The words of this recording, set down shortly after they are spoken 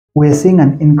We're seeing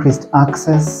an increased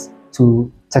access to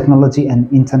technology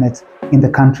and internet in the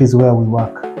countries where we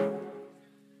work.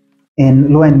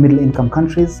 In low and middle income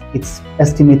countries, it's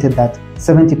estimated that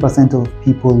 70% of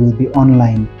people will be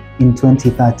online in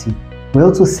 2030. We're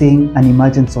also seeing an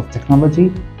emergence of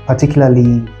technology,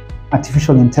 particularly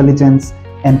artificial intelligence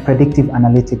and predictive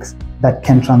analytics that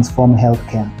can transform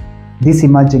healthcare. This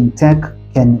emerging tech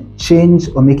can change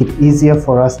or make it easier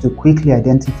for us to quickly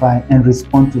identify and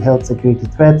respond to health security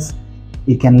threats.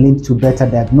 It can lead to better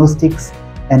diagnostics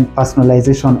and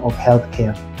personalization of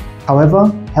healthcare. However,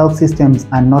 health systems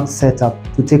are not set up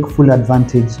to take full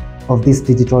advantage of this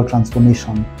digital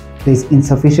transformation. There is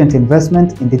insufficient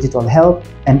investment in digital health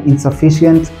and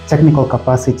insufficient technical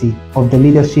capacity of the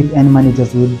leadership and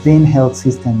managers within health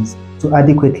systems to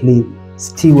adequately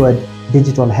steward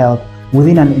digital health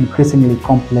within an increasingly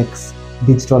complex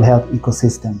digital health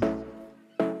ecosystem.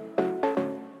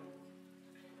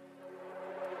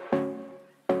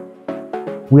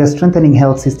 We are strengthening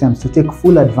health systems to take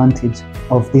full advantage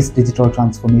of this digital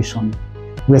transformation.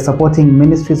 We are supporting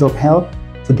ministries of health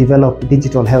to develop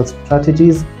digital health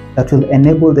strategies that will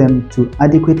enable them to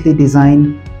adequately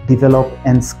design, develop,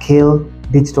 and scale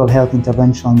digital health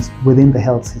interventions within the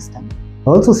health system.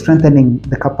 We're also strengthening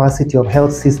the capacity of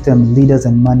health system leaders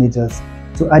and managers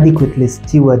to adequately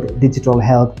steward digital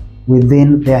health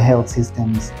within their health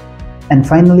systems. And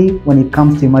finally, when it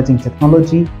comes to emerging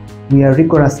technology, we are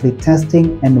rigorously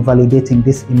testing and validating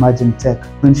this emerging tech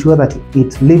to ensure that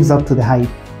it lives up to the hype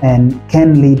and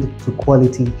can lead to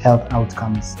quality health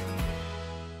outcomes.